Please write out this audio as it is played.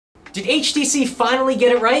Did HTC finally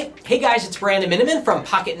get it right? Hey guys, it's Brandon Miniman from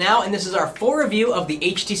Pocket Now, and this is our full review of the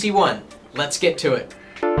HTC One. Let's get to it.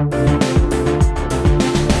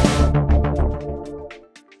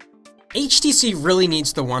 HTC really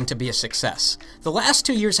needs the One to be a success. The last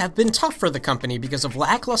 2 years have been tough for the company because of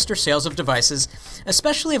lackluster sales of devices,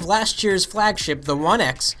 especially of last year's flagship, the One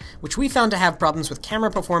X, which we found to have problems with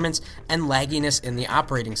camera performance and lagginess in the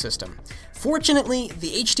operating system. Fortunately,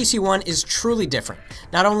 the HTC One is truly different,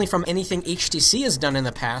 not only from anything HTC has done in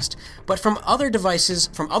the past, but from other devices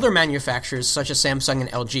from other manufacturers such as Samsung and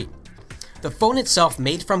LG. The phone itself,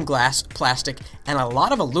 made from glass, plastic, and a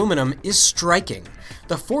lot of aluminum, is striking.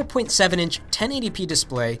 The 4.7-inch 1080p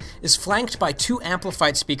display is flanked by two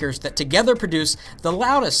amplified speakers that together produce the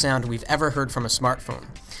loudest sound we've ever heard from a smartphone.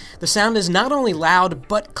 The sound is not only loud,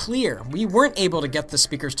 but clear. We weren't able to get the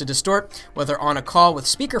speakers to distort, whether on a call with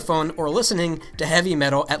speakerphone or listening to heavy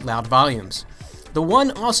metal at loud volumes. The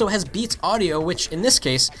One also has Beats audio, which in this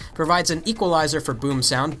case provides an equalizer for boom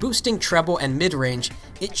sound, boosting treble and mid-range.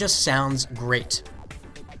 It just sounds great.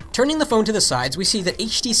 Turning the phone to the sides, we see that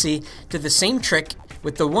HTC did the same trick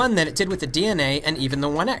with the One that it did with the DNA and even the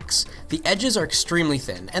One X. The edges are extremely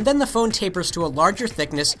thin, and then the phone tapers to a larger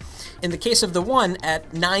thickness, in the case of the One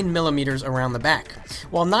at 9mm around the back.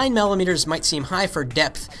 While 9mm might seem high for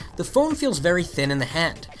depth, the phone feels very thin in the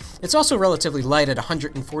hand. It's also relatively light at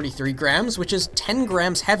 143 grams, which is 10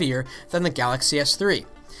 grams heavier than the Galaxy S3.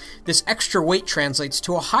 This extra weight translates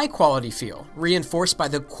to a high-quality feel, reinforced by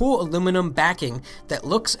the cool aluminum backing that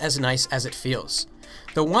looks as nice as it feels.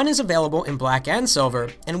 The One is available in black and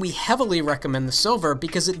silver, and we heavily recommend the silver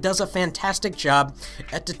because it does a fantastic job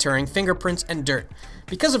at deterring fingerprints and dirt.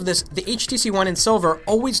 Because of this, the HTC One in silver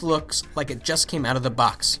always looks like it just came out of the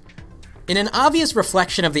box. In an obvious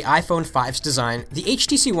reflection of the iPhone 5's design, the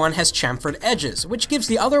HTC One has chamfered edges, which gives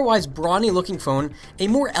the otherwise brawny-looking phone a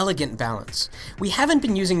more elegant balance. We haven't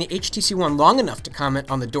been using the HTC One long enough to comment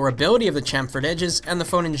on the durability of the chamfered edges and the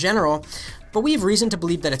phone in general, but we have reason to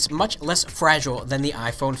believe that it's much less fragile than the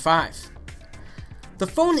iPhone 5. The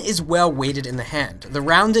phone is well weighted in the hand. The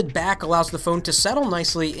rounded back allows the phone to settle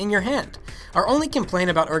nicely in your hand. Our only complaint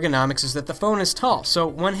about ergonomics is that the phone is tall, so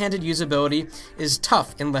one-handed usability is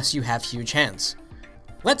tough unless you have huge hands.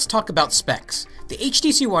 Let's talk about specs. The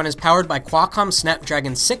HTC One is powered by Qualcomm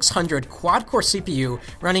Snapdragon 600 quad-core CPU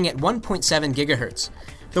running at 1.7 GHz.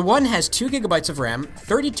 The One has 2 GB of RAM,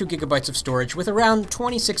 32 GB of storage with around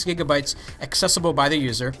 26 GB accessible by the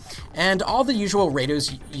user, and all the usual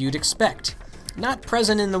radios you'd expect. Not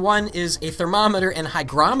present in the One is a thermometer and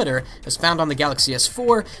hygrometer as found on the Galaxy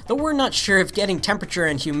S4, though we're not sure if getting temperature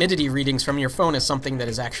and humidity readings from your phone is something that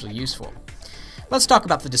is actually useful. Let's talk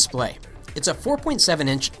about the display. It's a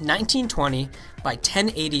 4.7-inch 1920 by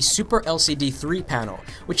 1080 Super LCD 3 panel,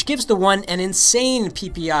 which gives the One an insane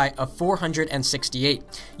PPI of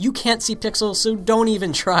 468. You can't see pixels, so don't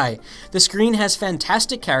even try. The screen has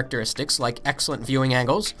fantastic characteristics like excellent viewing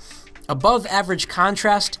angles, above average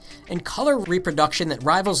contrast, and color reproduction that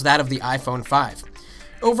rivals that of the iPhone 5.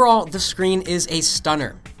 Overall, the screen is a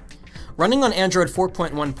stunner. Running on Android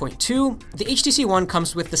 4.1.2, the HTC One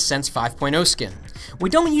comes with the Sense 5.0 skin. We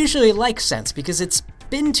don't usually like Sense because it's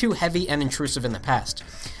been too heavy and intrusive in the past.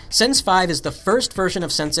 Sense 5 is the first version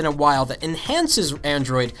of Sense in a while that enhances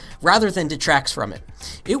Android rather than detracts from it.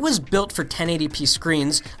 It was built for 1080p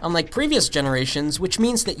screens, unlike previous generations, which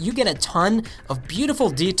means that you get a ton of beautiful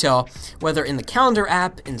detail, whether in the calendar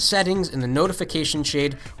app, in settings, in the notification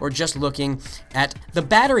shade, or just looking at the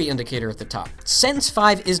battery indicator at the top. Sense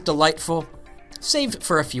 5 is delightful, save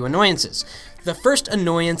for a few annoyances. The first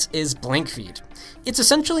annoyance is Blink Feed. It's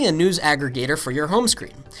essentially a news aggregator for your home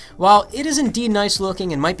screen. While it is indeed nice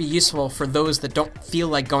looking and might be useful for those that don't feel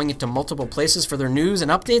like going into multiple places for their news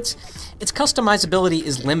and updates, its customizability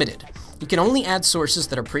is limited. You can only add sources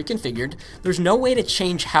that are pre-configured, there's no way to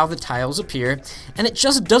change how the tiles appear, and it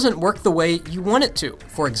just doesn't work the way you want it to.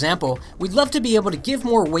 For example, we'd love to be able to give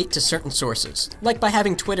more weight to certain sources, like by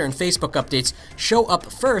having Twitter and Facebook updates show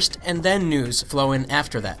up first and then news flow in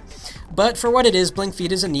after that. But for what it is, Blink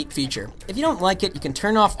Feed is a neat feature. If you don't like it, you can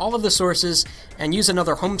turn off all of the sources and use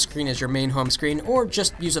another home screen as your main home screen, or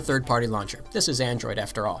just use a third-party launcher. This is Android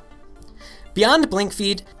after all. Beyond Blink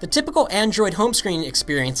Feed, the typical Android home screen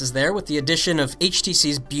experience is there with the addition of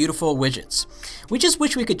HTC's beautiful widgets. We just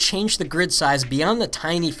wish we could change the grid size beyond the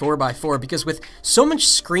tiny 4x4 because with so much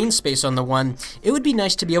screen space on the One, it would be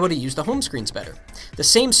nice to be able to use the home screens better. The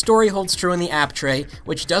same story holds true in the app tray,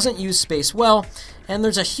 which doesn't use space well, and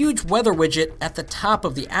there's a huge weather widget at the top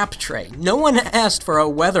of the app tray. No one asked for a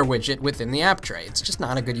weather widget within the app tray. It's just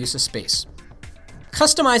not a good use of space.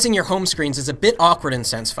 Customizing your home screens is a bit awkward in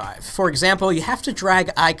Sense 5. For example, you have to drag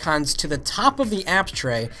icons to the top of the app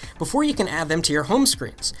tray before you can add them to your home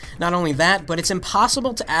screens. Not only that, but it's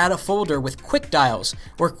impossible to add a folder with quick dials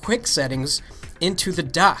or quick settings into the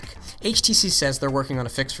dock. HTC says they're working on a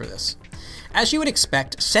fix for this. As you would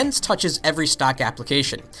expect, Sense touches every stock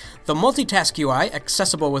application. The multitask UI,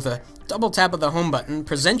 accessible with a double tap of the home button,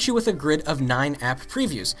 presents you with a grid of 9 app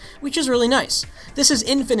previews, which is really nice. This is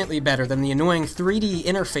infinitely better than the annoying 3D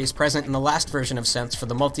interface present in the last version of Sense for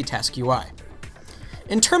the multitask UI.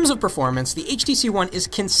 In terms of performance, the HTC One is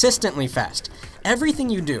consistently fast. Everything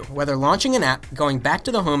you do, whether launching an app, going back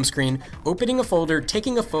to the home screen, opening a folder,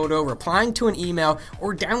 taking a photo, replying to an email,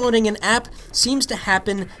 or downloading an app, seems to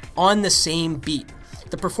happen on the same beat.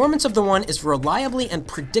 The performance of the One is reliably and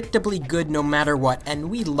predictably good no matter what, and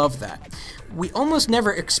we love that. We almost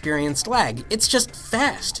never experienced lag, it's just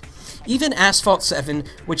fast. Even Asphalt 7,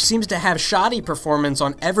 which seems to have shoddy performance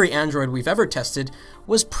on every Android we've ever tested,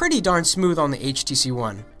 was pretty darn smooth on the HTC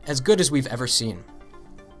One, as good as we've ever seen.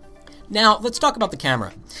 Now, let's talk about the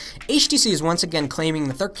camera. HTC is once again claiming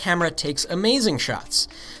that their camera takes amazing shots.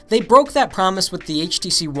 They broke that promise with the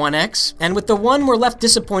HTC One X, and with the One we're left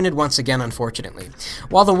disappointed once again, unfortunately.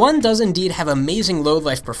 While the One does indeed have amazing low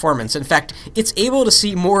light performance, in fact, it's able to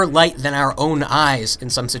see more light than our own eyes in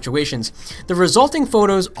some situations, the resulting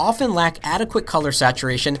photos often lack adequate color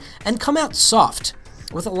saturation and come out soft,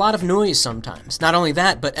 with a lot of noise sometimes. Not only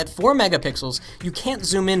that, but at 4 megapixels, you can't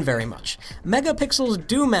zoom in very much. Megapixels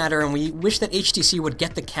do matter, and we wish that HTC would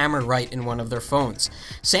get the camera right in one of their phones.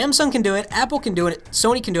 Samsung can do it, Apple can do it,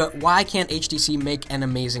 Sony can do it, why can't HTC make an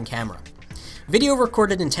amazing camera? Video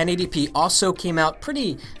recorded in 1080p also came out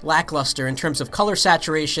pretty lackluster in terms of color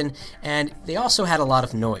saturation, and they also had a lot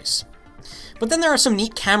of noise. But then there are some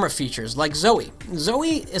neat camera features like Zoe.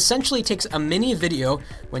 Zoe essentially takes a mini video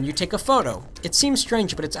when you take a photo. It seems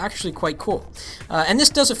strange, but it's actually quite cool. And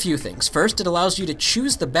this does a few things. First, it allows you to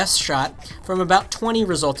choose the best shot from about 20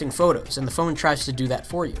 resulting photos, and the phone tries to do that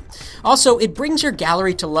for you. Also, it brings your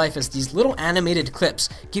gallery to life as these little animated clips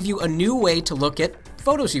give you a new way to look at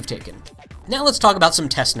photos you've taken. Now let's talk about some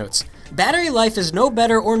test notes. Battery life is no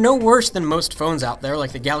better or no worse than most phones out there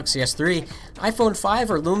like the Galaxy S3, iPhone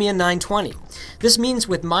 5, or Lumia 920. This means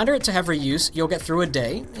with moderate to heavy use, you'll get through a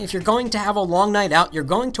day. If you're going to have a long night out, you're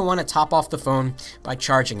going to want to top off the phone by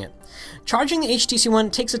charging it. Charging the HTC One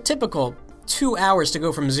takes a typical 2 hours to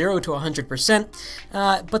go from 0 to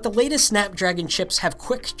 100%, but the latest Snapdragon chips have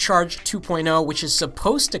Quick Charge 2.0, which is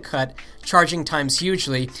supposed to cut charging times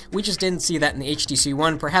hugely. We just didn't see that in the HTC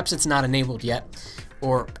One. Perhaps it's not enabled yet,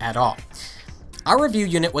 or at all. Our review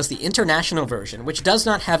unit was the international version, which does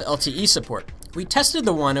not have LTE support. We tested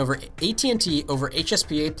the One over AT&T over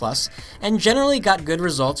HSPA Plus, and generally got good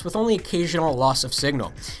results with only occasional loss of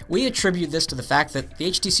signal. We attribute this to the fact that the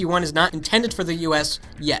HTC One is not intended for the US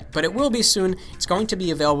yet, but it will be soon. It's going to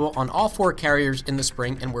be available on all 4 carriers in the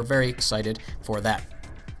spring, and we're very excited for that.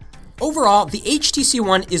 Overall, the HTC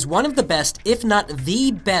One is one of the best, if not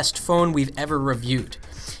the best phone we've ever reviewed.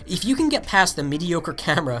 If you can get past the mediocre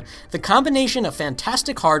camera, the combination of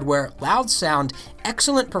fantastic hardware, loud sound,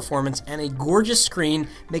 excellent performance, and a gorgeous screen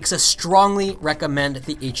makes us strongly recommend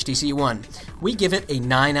the HTC One. We give it a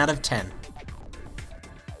 9 out of 10.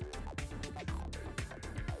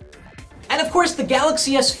 And of course, the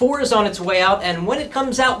Galaxy S4 is on its way out, and when it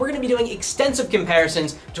comes out, we're going to be doing extensive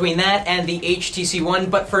comparisons between that and the HTC One,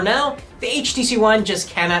 but for now, the HTC One just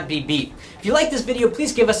cannot be beat. If you like this video,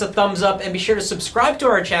 please give us a thumbs up and be sure to subscribe to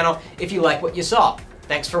our channel if you like what you saw.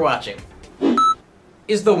 Thanks for watching.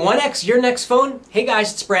 Is the One X your next phone? Hey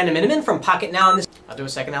guys, it's Brandon Miniman from Pocket Now, and this I'll do a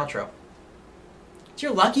second outro. It's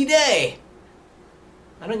your lucky day.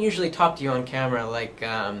 I don't usually talk to you on camera like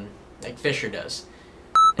Fisher does.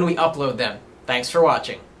 And we upload them. Thanks for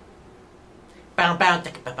watching. Brupa!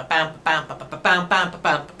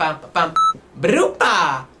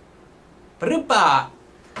 Brupa!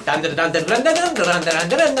 Dun dun dun dun dun dun dun dun dun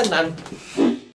dun dun dun.